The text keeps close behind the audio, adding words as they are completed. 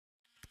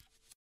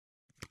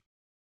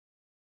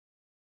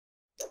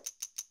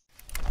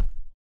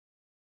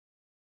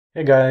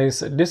Hey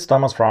guys, this is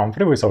Thomas from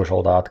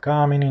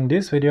freewaysocial.com, and in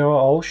this video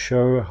I'll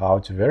show you how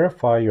to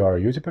verify your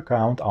YouTube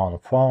account on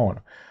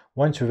phone.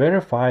 Once you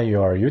verify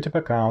your YouTube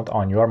account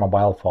on your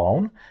mobile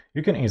phone,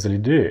 you can easily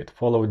do it.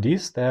 Follow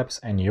these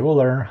steps and you will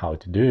learn how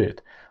to do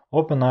it.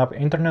 Open up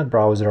internet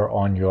browser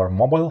on your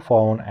mobile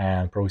phone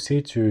and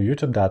proceed to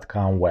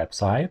youtube.com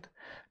website.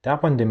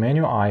 Tap on the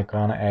menu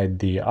icon at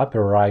the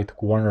upper right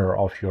corner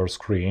of your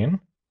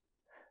screen.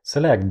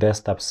 Select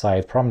desktop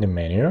site from the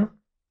menu.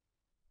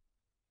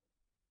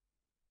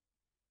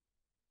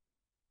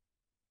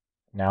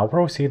 Now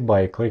proceed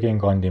by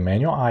clicking on the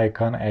menu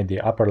icon at the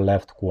upper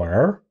left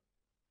corner.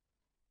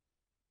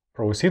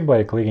 Proceed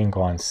by clicking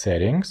on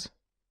Settings.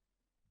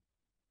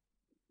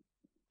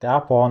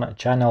 Tap on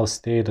Channel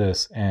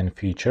Status and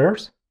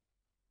Features.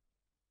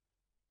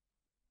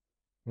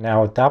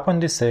 Now tap on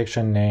the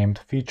section named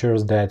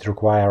Features that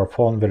require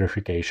phone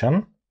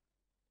verification.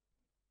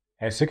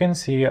 As you can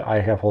see, I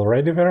have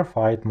already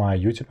verified my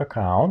YouTube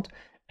account,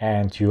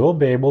 and you will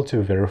be able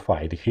to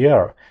verify it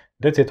here.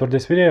 That's it for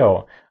this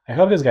video. I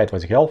hope this guide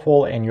was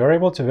helpful and you're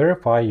able to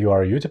verify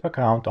your YouTube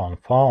account on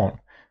phone.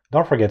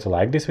 Don't forget to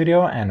like this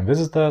video and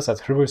visit us at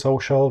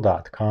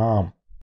freewaysocial.com.